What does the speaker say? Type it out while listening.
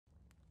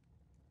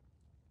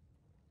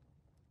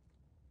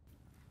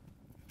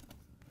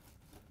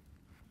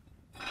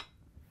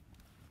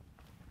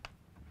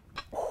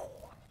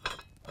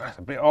That's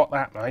a bit hot,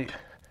 that, mate.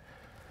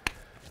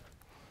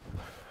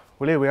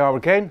 Well, here we are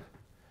again.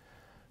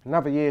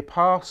 Another year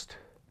passed,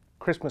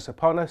 Christmas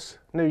upon us,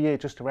 New Year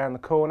just around the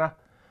corner.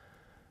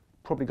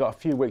 Probably got a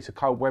few weeks of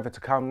cold weather to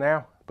come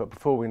now, but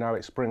before we know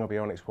it, spring will be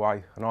on its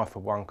way, and I for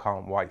one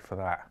can't wait for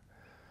that.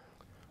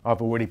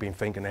 I've already been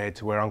thinking ahead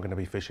to where I'm going to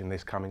be fishing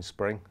this coming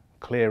spring.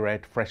 Clear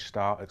head, fresh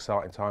start,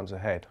 exciting times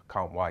ahead.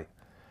 Can't wait.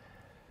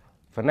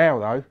 For now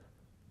though,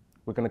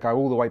 we're going to go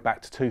all the way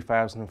back to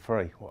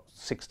 2003, what,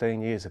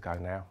 16 years ago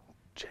now.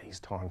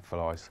 Jeez, time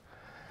flies.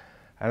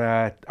 And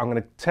I'm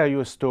going to tell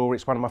you a story.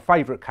 It's one of my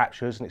favourite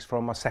captures, and it's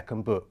from my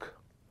second book.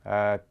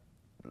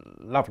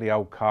 Lovely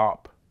old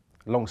carp,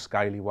 long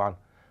scaly one,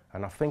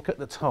 and I think at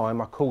the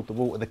time I called the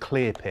water the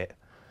Clear Pit.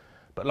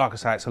 But like I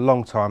say, it's a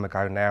long time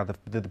ago now.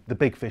 The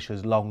big fish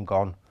is long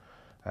gone,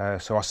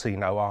 so I see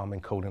no harm in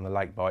calling the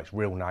lake by its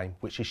real name,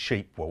 which is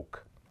Sheepwalk.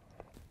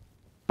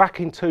 Back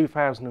in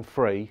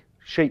 2003,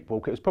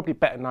 Sheepwalk, it was probably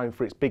better known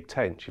for its big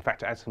tench. In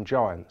fact, it had some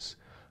giants.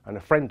 And a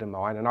friend of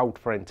mine, an old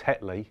friend,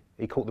 Tetley,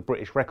 he caught the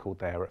British record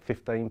there at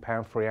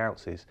 £15 3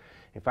 ounces.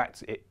 In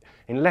fact,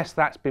 unless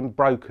that's been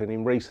broken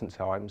in recent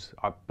times,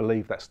 I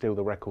believe that's still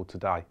the record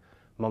today.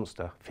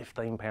 Monster,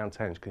 £15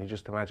 tench, can you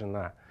just imagine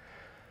that?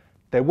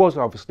 There was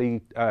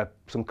obviously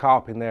some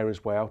carp in there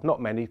as well,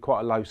 not many, quite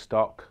a low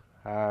stock.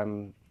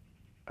 And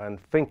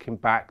thinking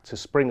back to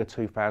spring of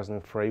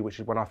 2003,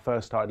 which is when I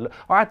first started,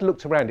 I had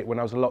looked around it when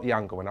I was a lot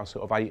younger, when I was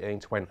sort of 18,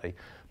 20,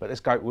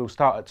 but we'll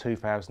start at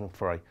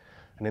 2003.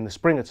 And in the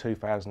spring of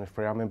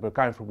 2003, I remember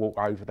going for a walk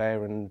over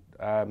there, and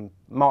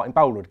Martin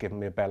Bowler had given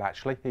me a bell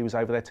actually. He was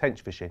over there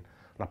tench fishing,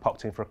 and I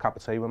popped in for a cup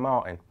of tea with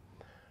Martin.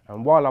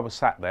 And while I was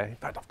sat there, in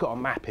fact I've got a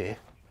map here,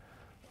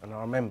 and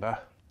I remember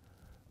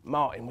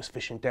Martin was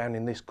fishing down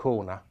in this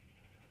corner,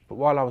 but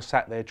while I was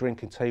sat there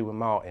drinking tea with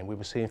Martin, we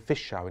were seeing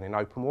fish showing in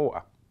open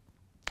water.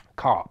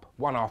 Carp,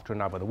 one after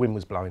another, the wind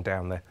was blowing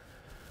down there.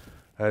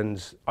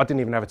 And I didn't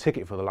even have a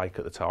ticket for the lake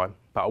at the time,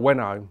 but I went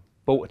home,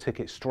 bought a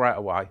ticket straight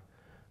away,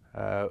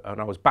 and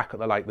I was back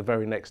at the lake the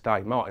very next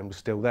day. Martin was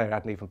still there,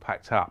 hadn't even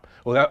packed up.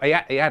 Although he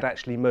had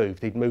actually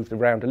moved. He'd moved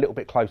around a little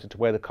bit closer to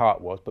where the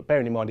carp was, but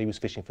bearing in mind he was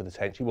fishing for the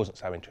tench, he wasn't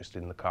so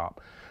interested in the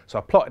carp. So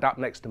I plotted up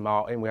next to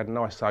Martin, we had a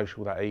nice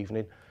social that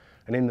evening,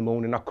 and in the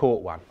morning I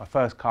caught one, my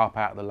first carp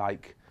out of the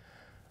lake.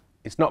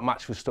 It's not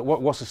much of a story.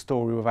 What's a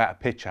story without a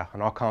picture?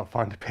 And I can't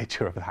find a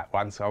picture of that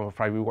one, so I'm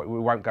afraid we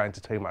won't go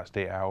into too much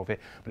detail of it.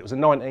 But it was a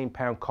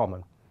 19-pound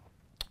common.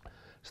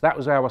 So that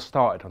was how I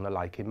started on the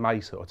lake in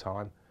May sort of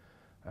time.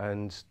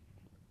 And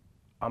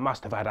I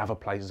must have had other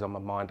places on my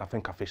mind. I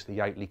think I fished the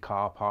Yateley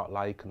Car Park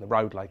Lake and the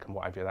Road Lake and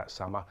what have you that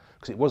summer,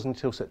 because it wasn't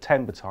until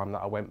September time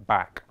that I went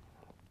back.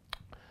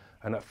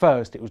 And at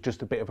first it was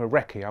just a bit of a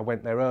recce. I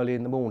went there early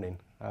in the morning.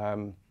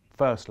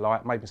 First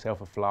light, made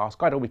myself a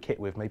flask. I had all my kit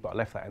with me, but I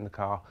left that in the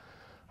car.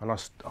 And I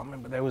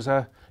remember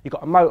you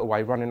got a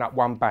motorway running up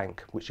one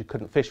bank, which you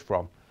couldn't fish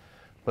from.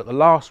 But the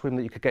last swim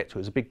that you could get to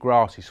was a big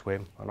grassy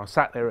swim. And I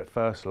sat there at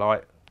first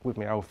light with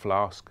my old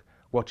flask,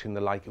 watching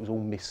the lake. It was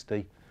all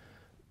misty.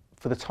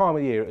 For the time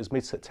of year, it was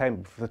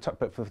mid-September,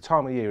 but for the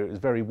time of year, it was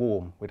very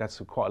warm. We'd had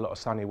quite a lot of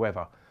sunny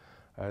weather.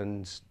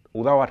 And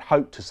although I'd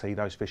hoped to see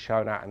those fish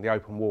showing out in the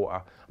open water,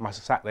 I must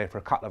have sat there for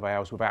a couple of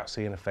hours without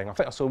seeing a thing. I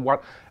think I saw one,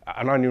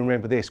 and I only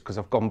remember this because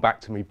I've gone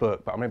back to my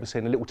book, but I remember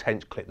seeing a little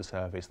tench clip the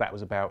surface. That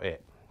was about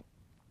it.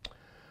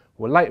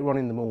 Well, later on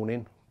in the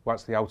morning,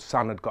 once the old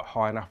sun had got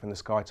high enough in the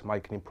sky to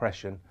make an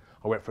impression,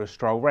 I went for a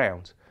stroll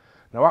round.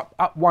 Now,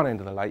 up one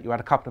end of the lake, you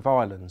had a couple of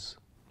islands.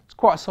 It's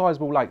quite a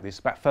sizable lake, this,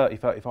 about 30,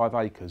 35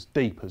 acres,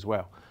 deep as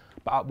well.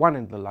 But up one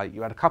end of the lake,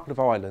 you had a couple of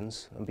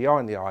islands, and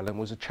behind the island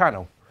was a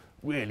channel.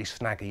 Really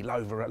snaggy,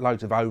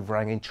 loads of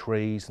overhanging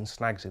trees and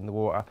snags in the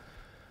water.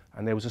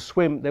 And there was a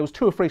swim, there was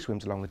 2 or 3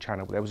 swims along the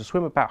channel, but there was a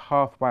swim about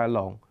halfway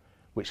along,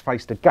 which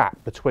faced a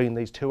gap between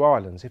these 2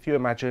 islands. If you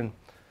imagine,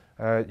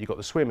 you've got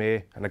the swim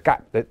here, and a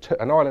gap,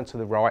 an island to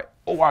the right,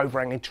 all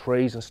overhanging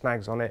trees and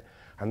snags on it,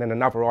 and then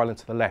another island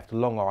to the left, a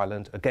long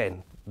island,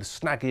 again, the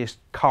snaggiest,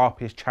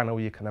 carpiest channel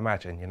you can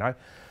imagine, you know.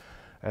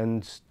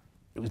 And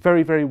it was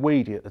very, very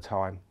weedy at the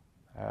time.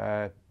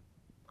 I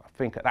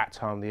think at that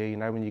time of the year, you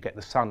know, when you get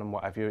the sun and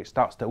what have you,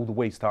 all the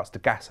weed starts to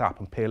gas up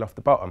and peel off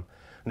the bottom.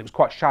 And it was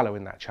quite shallow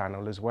in that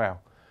channel as well.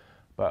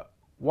 But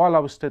while I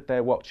was stood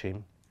there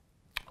watching,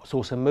 I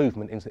saw some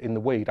movement in the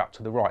weed up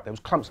to the right. There was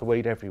clumps of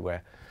weed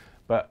everywhere.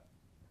 But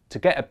to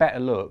get a better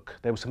look,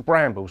 there were some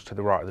brambles to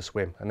the right of the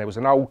swim, and there was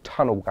an old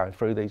tunnel going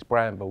through these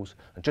brambles,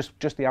 and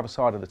just the other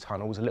side of the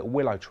tunnel was a little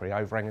willow tree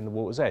overhanging the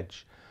water's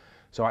edge.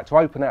 So I had to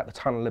open out the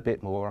tunnel a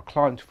bit more. I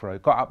climbed through,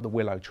 got up the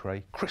willow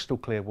tree, crystal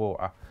clear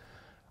water.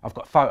 I've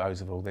got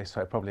photos of all this,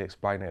 so it'll probably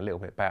explain it a little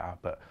bit better.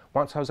 But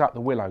once I was up the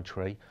willow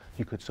tree,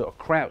 you could sort of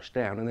crouch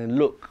down and then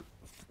look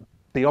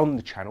beyond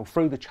the channel,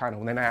 through the channel,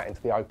 and then out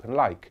into the open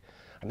lake.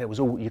 And there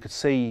was all, you could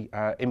see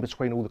in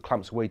between all the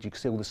clumps of weed, you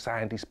could see all the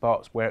sandy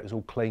spots where it was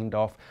all cleaned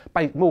off.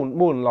 More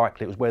than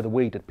likely it was where the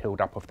weed had peeled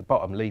up off the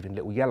bottom, leaving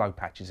little yellow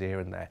patches here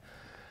and there.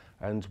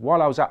 And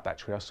while I was up that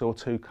tree, I saw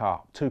 2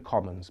 carp, 2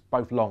 commons,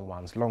 both long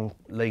ones, long,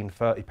 lean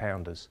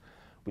 30-pounders.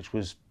 which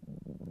was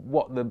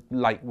what the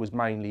lake was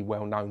mainly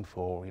well known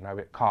for, you know,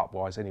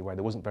 carp-wise anyway.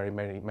 There wasn't very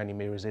many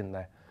mirrors in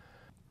there.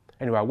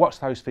 Anyway, I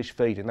watched those fish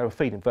feeding. They were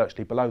feeding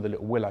virtually below the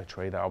little willow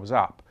tree that I was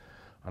up,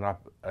 and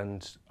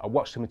I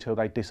watched them until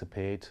they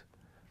disappeared,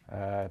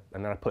 and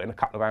then I put in a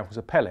couple of handfuls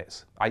of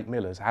pellets, 8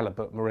 millers,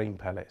 halibut marine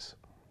pellets.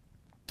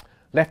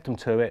 Left them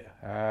to it,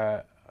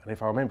 and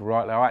if I remember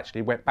rightly, I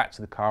actually went back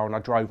to the car and I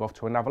drove off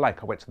to another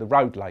lake. I went to the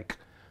Road Lake,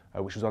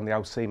 which was on the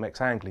old CMEX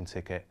angling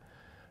ticket,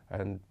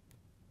 and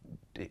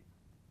it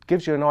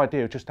gives you an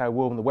idea of just how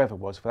warm the weather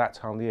was for that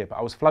time of the year. But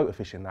I was floater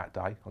fishing that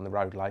day on the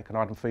Road Lake, and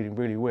I'd been feeding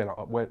really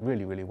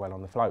well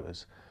on the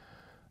floaters.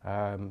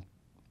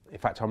 In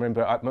fact, I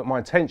remember my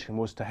intention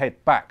was to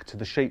head back to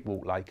the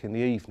Sheepwalk Lake in the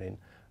evening,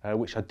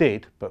 which I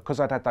did, but because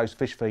I'd had those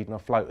fish feeding on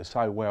floaters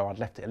so well, I'd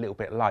left it a little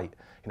bit late,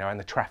 you know, and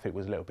the traffic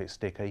was a little bit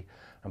sticky.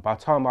 And by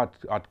the time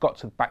I'd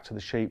got back to the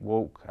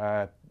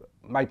Sheepwalk,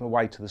 made my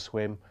way to the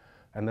swim,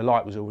 and the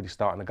light was already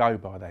starting to go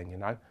by then, you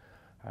know.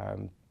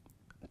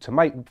 To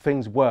make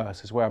things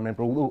worse as well, I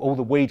remember all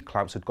the weed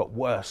clumps had got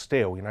worse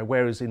still, you know,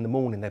 whereas in the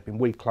morning there'd been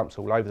weed clumps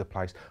all over the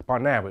place. By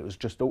now it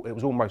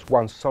was almost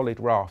one solid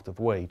raft of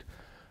weed.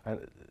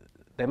 And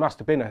there must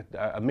have been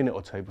a minute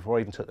or two before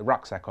I even took the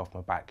rucksack off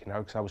my back, you know,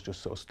 because I was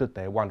just sort of stood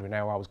there wondering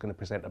how I was going to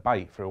present a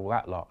bait for all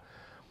that lot.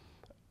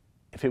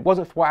 If it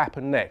wasn't for what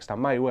happened next, I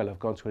may well have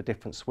gone to a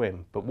different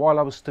swim. But while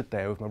I was stood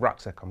there with my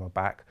rucksack on my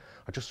back,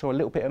 I just saw a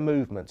little bit of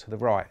movement to the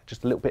right,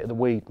 just a little bit of the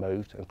weed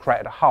moved and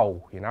created a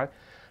hole, you know.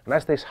 And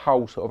as this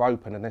hole sort of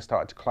opened and then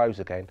started to close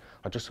again,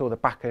 I just saw the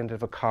back end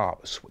of a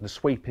carp, the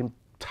sweeping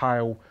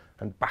tail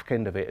and back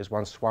end of it as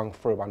one swung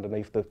through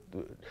underneath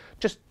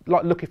just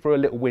like looking through a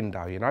little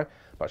window, you know.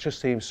 But I just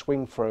see him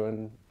swing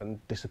through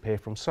and disappear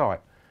from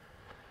sight.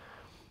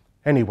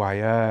 Anyway,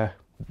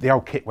 the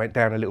old kit went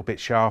down a little bit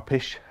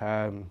sharpish.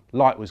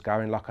 Light was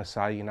going, like I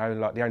say, you know,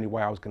 like the only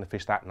way I was going to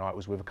fish that night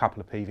was with a couple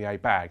of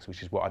PVA bags,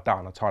 which is what I'd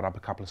done. I tied up a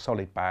couple of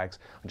solid bags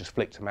and just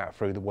flicked them out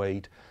through the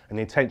weed. And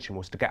the intention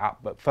was to get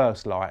up at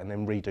first light and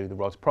then redo the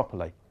rods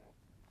properly.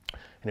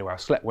 Anyway, I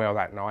slept well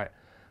that night.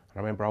 And I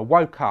remember I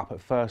woke up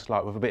at first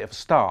light with a bit of a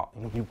start.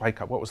 You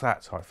wake up, what was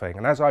that type thing?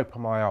 And as I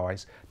opened my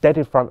eyes, dead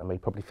in front of me,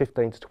 probably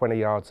 15 to 20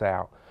 yards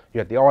out, you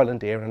had the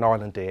island deer and an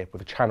island deer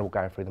with a channel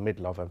going through the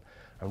middle of them.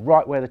 And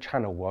right where the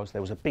channel was,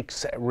 there was a big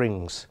set of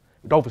rings.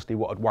 It obviously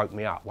what had woke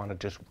me up, one had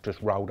just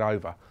rolled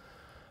over.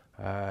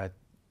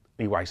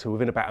 Anyway, so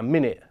within about a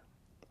minute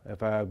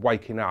of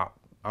waking up,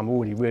 I'm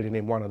already reeling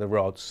in one of the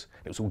rods.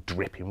 It was all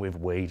dripping with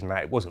weed and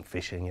that. It wasn't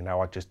fishing, you know,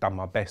 I'd just done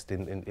my best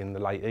in the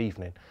late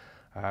evening.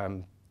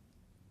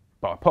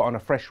 But I put on a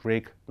fresh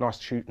rig,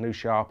 nice new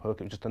sharp hook.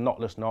 It was just a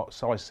knotless knot,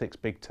 size 6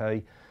 big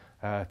T,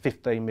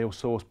 15mm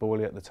sauce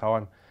boilie at the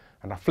time.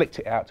 And I flicked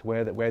it out to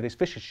where this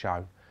fish had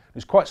shown. It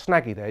was quite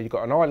snaggy there. You've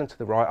got an island to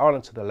the right,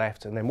 island to the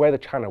left, and then where the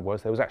channel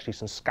was, there was actually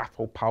some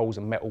scaffold poles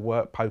and metal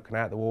work poking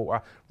out the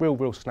water. Real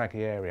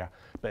snaggy area.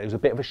 But it was a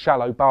bit of a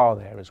shallow bar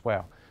there as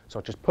well. So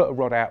I just put a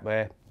rod out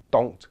there,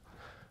 donked,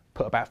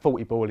 put about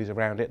 40 boilies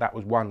around it. That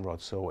was one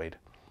rod sorted.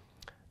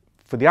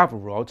 For the other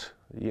rod,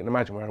 you can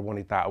imagine where I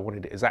wanted that. I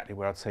wanted it exactly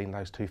where I'd seen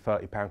those two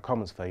 30-pound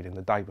commons feeding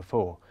the day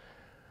before.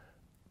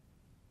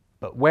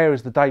 But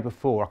whereas the day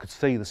before I could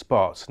see the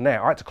spots,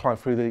 now I had to crawl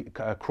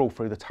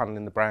through the tunnel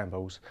in the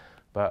brambles.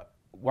 But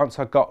once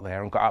I got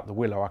there and got up the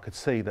willow, I could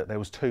see that there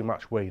was too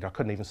much weed. I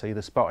couldn't even see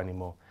the spot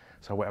anymore.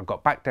 So I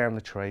got back down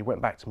the tree,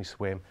 went back to my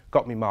swim,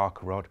 got my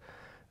marker rod.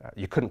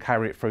 You couldn't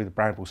carry it through the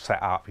brambles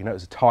set up, you know, it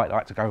was tight, I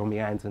had to go on my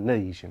hands and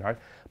knees, you know.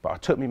 But I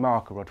took my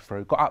marker rod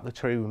through, got up the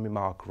tree with my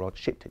marker rod,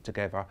 shipped it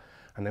together,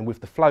 and then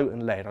with the float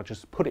and lead, I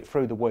just put it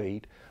through the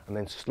weed and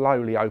then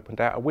slowly opened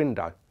out a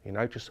window, you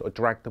know, just sort of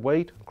dragged the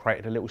weed and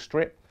created a little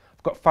strip.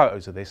 I've got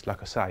photos of this,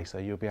 like I say, so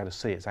you'll be able to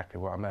see exactly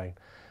what I mean.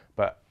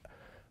 But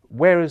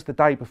whereas the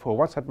day before,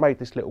 once I'd made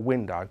this little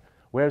window,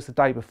 whereas the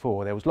day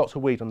before there was lots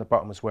of weed on the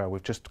bottom as well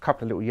with just a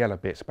couple of little yellow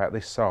bits about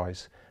this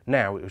size,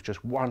 now it was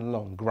just one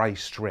long grey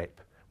strip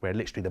where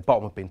literally the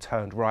bottom had been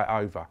turned right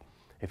over.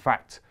 In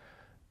fact,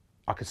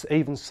 I could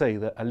even see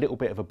that a little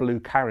bit of a blue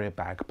carrier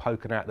bag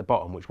poking out the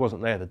bottom, which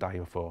wasn't there the day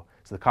before.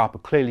 So the carp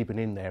had clearly been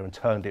in there and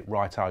turned it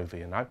right over,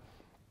 you know.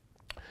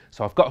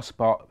 So I've got a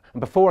spot, and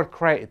before I'd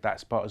created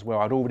that spot as well,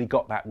 I'd already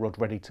got that rod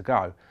ready to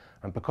go.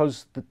 And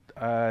because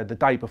the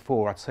day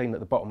before I'd seen that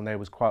the bottom there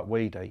was quite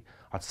weedy,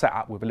 I'd set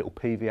up with a little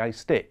PVA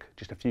stick,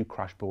 just a few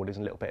crush boardies and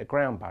a little bit of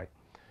ground bait.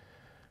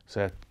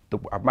 So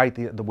I made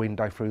the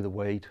window through the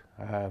weed,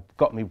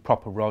 got me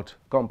proper rod,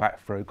 gone back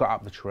through, got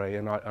up the tree,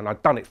 and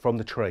I'd done it from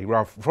the tree.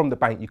 From the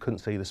bank you couldn't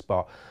see the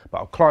spot,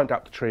 but I climbed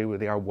up the tree with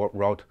the old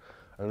rod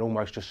and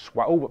almost just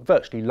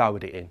virtually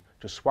lowered it in,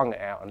 just swung it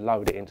out and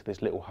lowered it into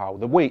this little hole.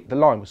 The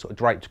line was sort of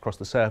draped across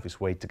the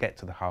surface weed to get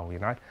to the hole, you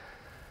know.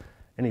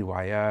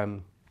 Anyway,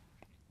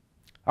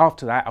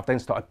 after that I've then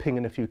started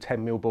pinging a few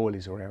 10mm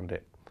boilies around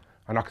it.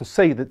 And I can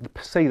see the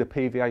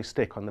PVA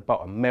stick on the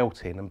bottom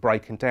melting and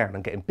breaking down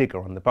and getting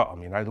bigger on the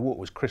bottom, you know, the water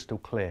was crystal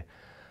clear.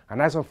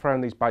 And as I'm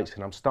throwing these baits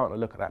in, I'm starting to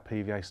look at that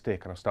PVA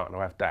stick and I'm starting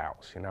to have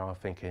doubts, you know, I'm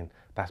thinking,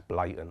 that's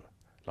blatant.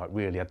 Like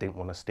really, I didn't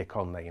want to stick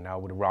on there, you know, I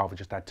would have rather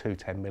just had two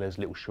 10mm,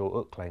 little short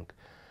hook length.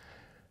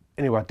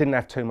 Anyway, I didn't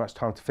have too much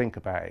time to think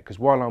about it, because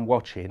while I'm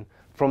watching,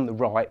 from the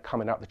right,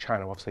 coming up the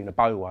channel, I've seen a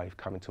bow wave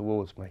coming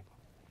towards me.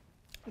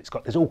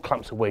 There's all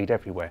clumps of weed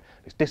everywhere.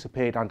 It's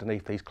disappeared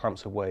underneath these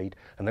clumps of weed,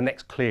 and the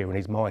next clearing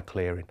is my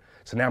clearing.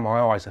 So now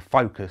my eyes are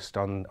focused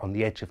on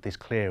the edge of this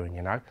clearing,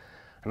 you know.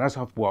 And as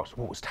I've watched,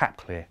 well, it was tap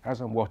clear. As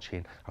I'm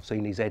watching, I've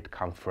seen his head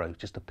come through,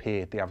 just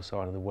appeared the other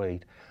side of the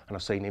weed, and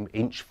I've seen him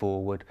inch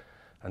forward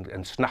and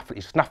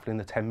he's snuffling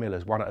the 10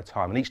 millers one at a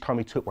time. And each time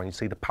he took one, you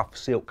see the puff of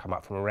silk come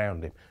up from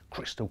around him,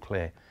 crystal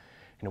clear.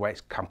 In a way,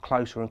 it's come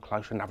closer and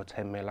closer, another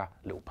 10 miller,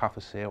 little puff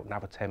of silk,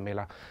 another 10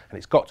 miller, and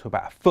it's got to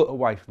about a foot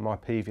away from my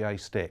PVA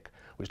stick,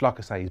 which, like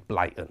I say, is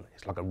blatant.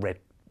 It's like a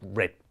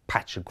red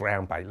patch of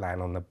ground bait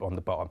laying on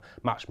the bottom,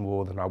 much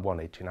more than I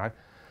wanted, you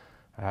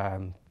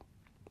know.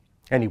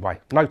 Anyway,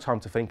 no time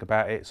to think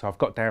about it, so I've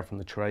got down from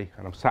the tree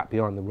and I'm sat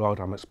behind the rod.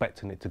 I'm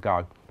expecting it to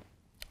go.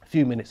 A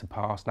few minutes have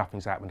passed,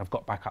 nothing's happened. I've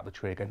got back up the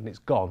tree again and it's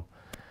gone.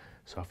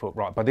 So I thought,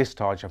 right, by this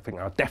stage, I'm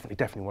thinking I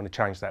definitely want to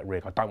change that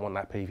rig. I don't want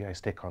that PVA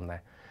stick on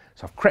there.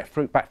 So I've crept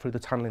back through the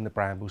tunnel in the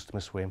brambles to my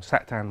swim,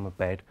 sat down on my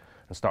bed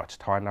and started to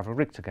tie another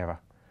rig together.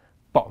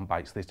 Bottom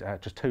baits, there's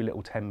just 2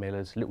 little 10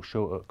 millers, little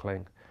short hook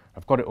clink.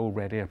 I've got it all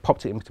ready. I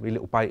popped it into my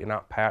little baiting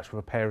up pouch with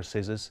a pair of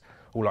scissors.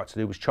 All I had to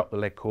do was chop the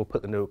lead cord,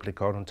 put the new hook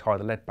click on and tie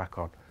the lead back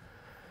on.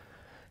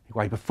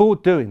 Anyway, before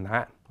doing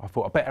that, I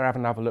thought I'd better have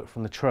another look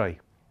from the tree.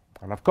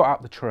 And I've got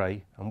up the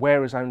tree, and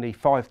whereas only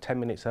 5–10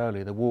 minutes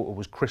earlier the water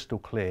was crystal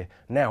clear,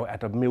 now it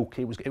had a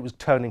milky, it was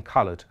turning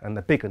coloured, and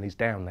the big one is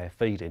down there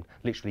feeding,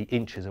 literally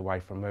inches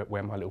away from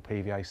where my little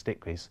PVA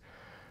stick is.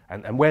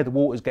 And where the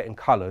water's getting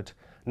coloured,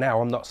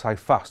 now I'm not so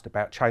fussed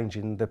about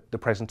changing the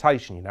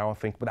presentation, you know. I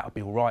think, well, that'll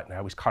be all right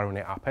now, he's colouring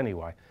it up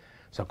anyway.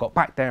 So I got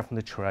back down from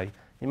the tree.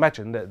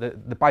 Imagine that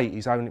the bait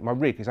is only, my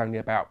rig is only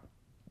about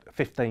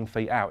 15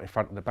 feet out in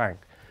front of the bank.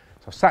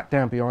 So I sat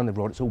down behind the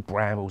rod, it's all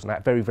brambles and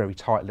that very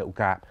tight little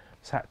gap,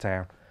 sat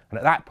down. And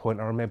at that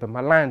point I remember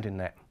my landing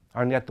net.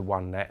 I only had the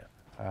one net.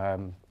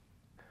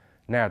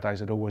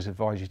 Nowadays I'd always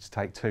advise you to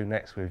take 2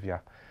 nets with you.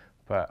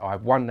 But I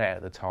had 1 net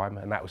at the time,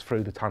 and that was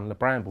through the tunnel of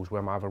brambles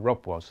where my other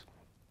rod was.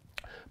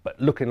 But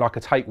looking like a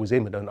take was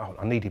imminent,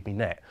 I needed my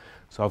net.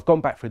 So I've gone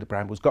back through the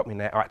brambles, got my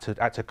net, I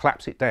had to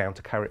collapse it down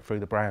to carry it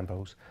through the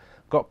brambles.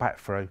 Got back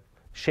through,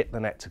 shipped the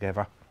net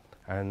together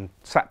and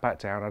sat back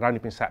down. I'd only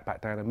been sat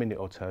back down a minute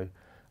or two,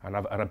 and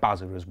a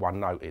buzzer as one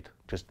noted,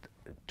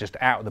 just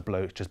out of the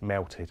blue, it's just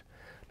melted.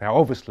 Now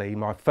obviously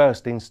my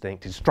first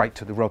instinct is straight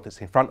to the rod that's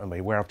in front of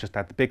me where I've just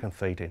had the big one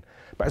feeding.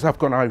 But as I've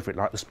gone over it,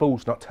 like the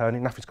spool's not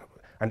turning, nothing's got,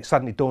 and it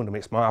suddenly dawned on me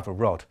it's my other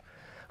rod.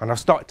 And I've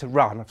started to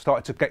run, I've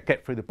started to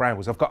get through the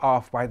brambles, I've got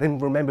halfway, then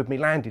remembered me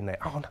landing there.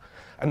 Oh, no.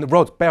 And the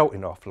rod's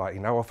belting off, like, you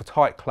know, off a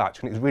tight clutch,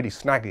 and it was really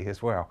snaggy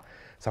as well.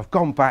 So I've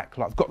gone back,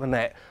 like, I've got the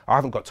net, I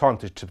haven't got time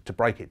to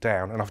break it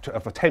down, and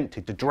I've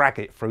attempted to drag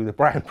it through the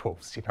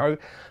brambles, you know.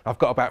 I've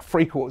got about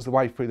 3/4 of the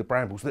way through the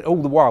brambles.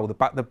 All the while,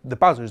 the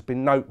buzzer has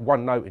been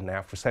one noting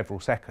now for several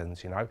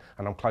seconds, you know,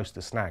 and I'm close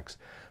to snags.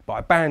 But I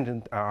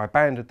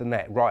abandoned the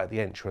net right at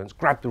the entrance,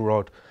 grabbed the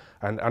rod,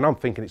 and I'm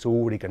thinking it's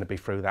already going to be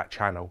through that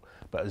channel.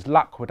 But as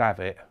luck would have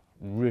it,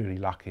 really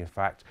lucky in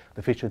fact,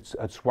 the fish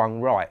had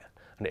swung right.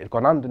 And it had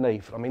gone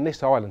underneath. I mean,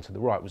 this island to the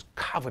right was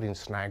covered in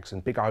snags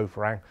and big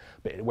overhang,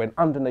 but it went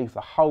underneath the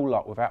whole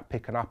lot without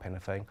picking up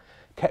anything,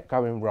 kept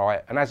going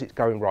right, and as it's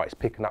going right, it's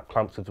picking up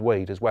clumps of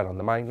weed as well on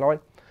the main line.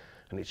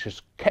 And it's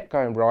just kept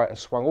going right and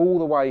swung all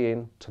the way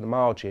in to the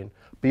margin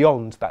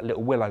beyond that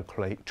little willow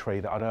tree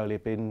that I'd earlier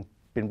been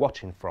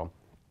watching from.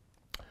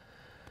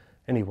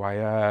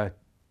 Anyway,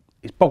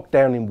 it's bogged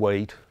down in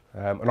weed.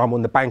 And I'm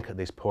on the bank at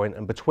this point,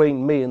 and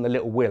between me and the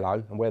little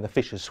willow and where the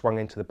fish has swung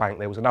into the bank,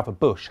 there was another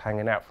bush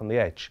hanging out from the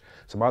edge.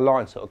 So my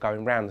line sort of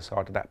going round the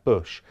side of that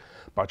bush,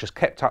 but I just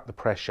kept up the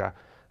pressure,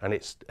 and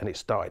it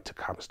started to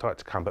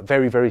come, but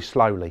very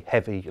slowly,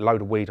 heavy, a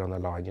load of weed on the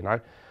line, you know.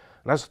 And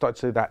as I started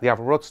to do that, the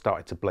other rod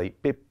started to bleep,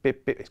 bip,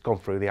 bip, bip. It's gone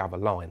through the other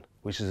line,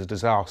 which is a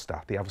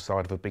disaster, the other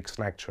side of a big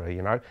snag tree,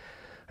 you know.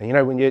 And you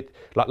know, when you,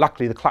 like,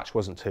 luckily the clutch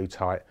wasn't too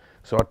tight,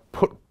 so I'd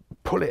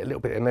pull it a little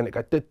bit, and then it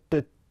go,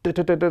 and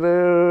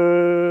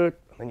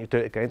then you do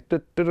it again,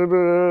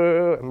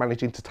 and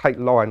managing to take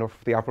line off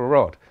the other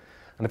rod.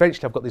 And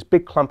eventually I've got this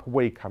big clump of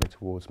weed coming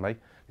towards me.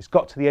 It's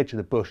got to the edge of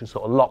the bush and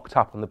sort of locked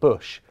up on the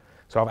bush.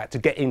 So I've had to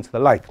get into the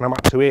lake, and I'm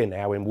up to here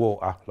now in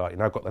water, like, you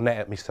know, I've got the net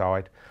at my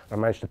side. I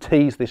managed to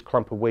tease this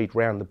clump of weed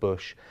round the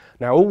bush.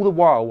 Now all the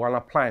while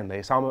I'm playing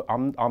this,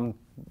 I'm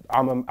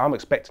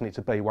expecting it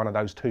to be one of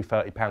those 2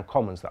 30-pound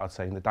commons that I'd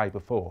seen the day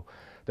before.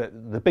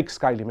 The big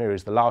scaly mirror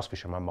is the last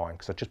fish on my mind,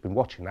 because I've just been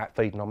watching that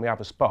feeding on the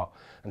other spot,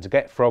 and to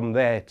get from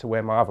there to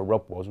where my other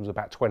rod was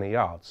about 20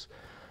 yards.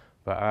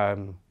 But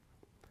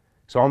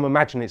so I'm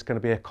imagining it's going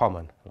to be a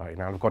common. Like, you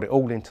know, I've got it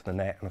all into the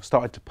net, and I've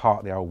started to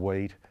part the old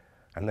weed,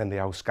 and then the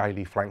old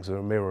scaly flanks of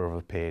a mirror have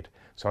appeared.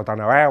 So I don't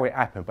know how it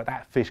happened, but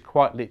that fish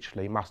quite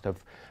literally must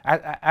have,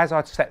 as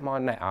I'd set my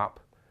net up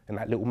in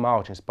that little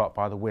margin spot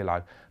by the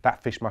willow,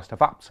 that fish must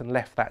have upped and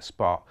left that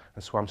spot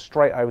and swam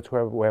straight over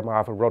to where my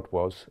other rod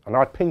was. And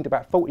I'd pinged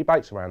about 40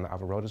 baits around that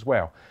other rod as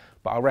well.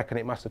 But I reckon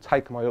it must have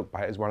taken my hook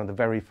bait as one of the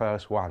very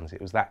first ones.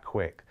 It was that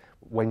quick.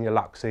 when your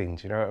luck's in,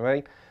 do you know what I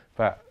mean?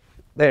 But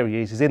there he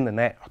is, he's in the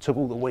net. I took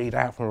all the weed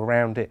out from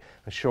around it,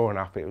 and sure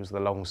enough, it was the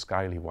long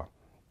scaly one.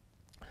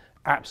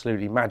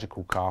 Absolutely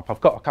magical carp.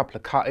 I've got a couple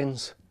of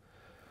cuttings,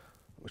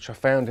 which I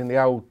found in the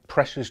old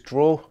precious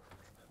drawer.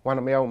 One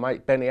of my old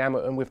mate, Benny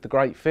Hamilton, with the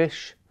great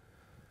fish,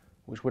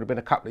 which would have been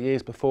a couple of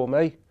years before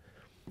me.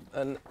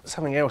 And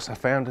something else I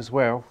found as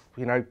well,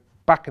 you know,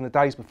 back in the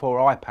days before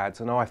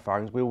iPads and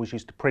iPhones, we always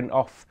used to print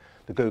off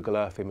the Google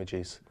Earth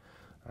images.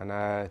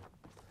 And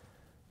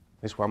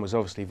this one was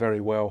obviously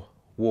very well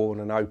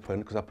worn and open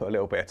because I put a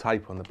little bit of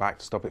tape on the back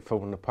to stop it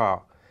falling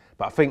apart.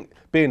 But I think,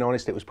 being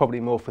honest, it was probably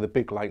more for the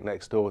big lake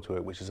next door to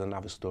it, which is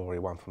another story,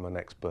 one from my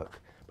next book.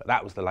 But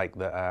that was the lake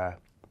that,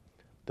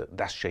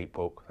 that's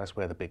Sheepwalk. That's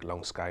where the big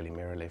long scaly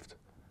mirror lived.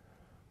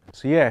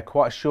 So yeah,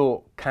 quite a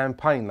short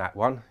campaign, that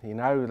one. You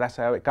know, that's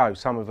how it goes.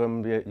 Some of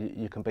them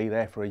you can be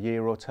there for a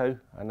year or two,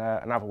 and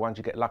other ones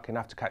you get lucky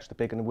enough to catch the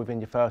big one within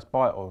your first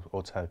bite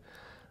or two.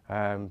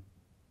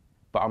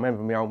 But I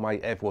remember my old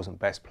mate Ev wasn't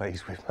best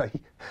pleased with me. Do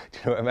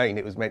you know what I mean?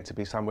 It was meant to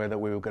be somewhere that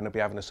we were going to be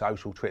having a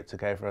social trip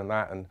together and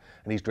that, and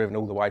he's driven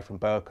all the way from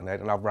Birkenhead,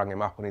 and I've rung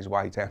him up on his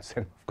way down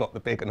saying I've got the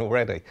big one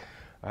already.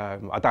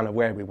 I don't know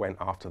where we went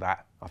after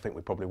that. I think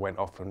we probably went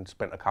off and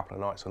spent a couple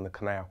of nights on the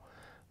canal.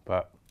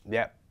 But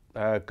yeah,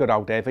 good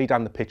old Ev. He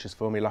done the pictures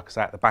for me, like I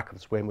say, at the back of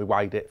the swim. We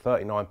weighed it,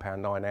 £39,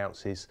 9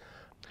 ounces.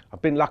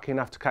 I've been lucky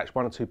enough to catch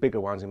one or two bigger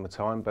ones in my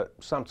time, but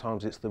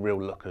sometimes it's the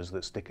real lookers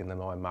that stick in the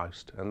mind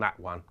most, and that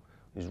one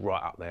is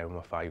right up there with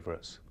my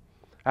favourites.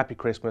 Happy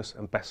Christmas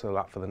and best of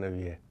luck for the new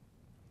year.